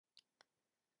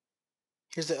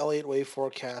Here's the Elliott wave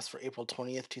forecast for April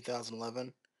 20th, 2011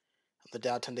 of the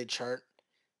Dow 10-day chart.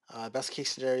 Best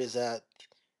case scenario is that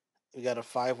we got a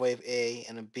 5 wave A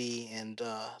and a B, and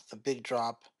the big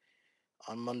drop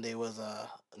on Monday was a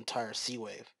entire C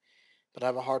wave. But I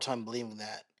have a hard time believing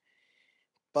that.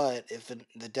 But if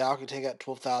the Dow can take out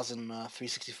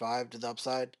 12,365 to the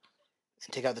upside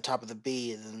and take out the top of the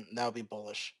B, then that would be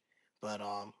bullish. But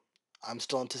I'm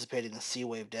still anticipating a C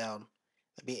wave down.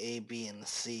 That'd be A, B, and the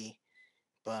C.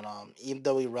 But even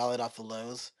though we rallied off the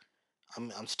lows,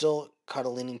 I'm still kind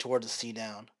of leaning towards a C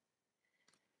down.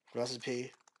 For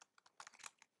S&P,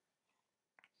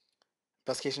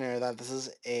 best case scenario that this is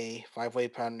a 5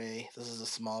 wave pattern A, this is a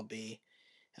small B,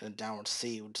 and a downward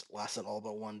C, which lasted all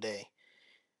but one day.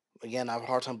 Again, I have a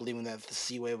hard time believing that the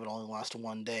C wave would only last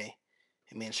one day.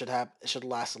 I mean, it should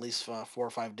last at least 4 or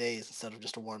 5 days instead of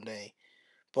just a one day.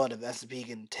 But if S&P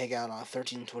can take out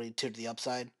 1322 to the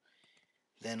upside,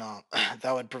 then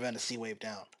that would prevent a C wave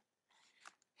down.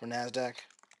 For Nasdaq,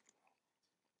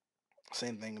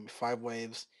 same thing. 5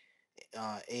 waves,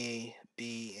 A,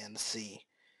 B, and C.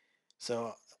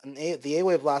 So the A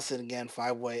wave lasted again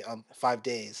 5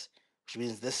 days, which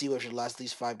means this C wave should last at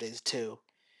least 5 days too.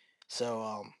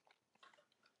 So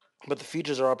but the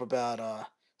futures are up about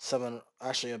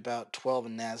actually about 12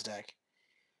 in Nasdaq.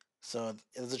 So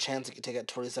there's a chance it could take out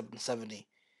 2770.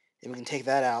 If we can take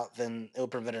that out, then it will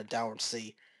prevent a downward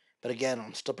C. But again,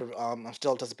 I'm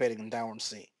still anticipating a downward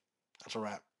C. That's a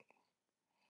wrap.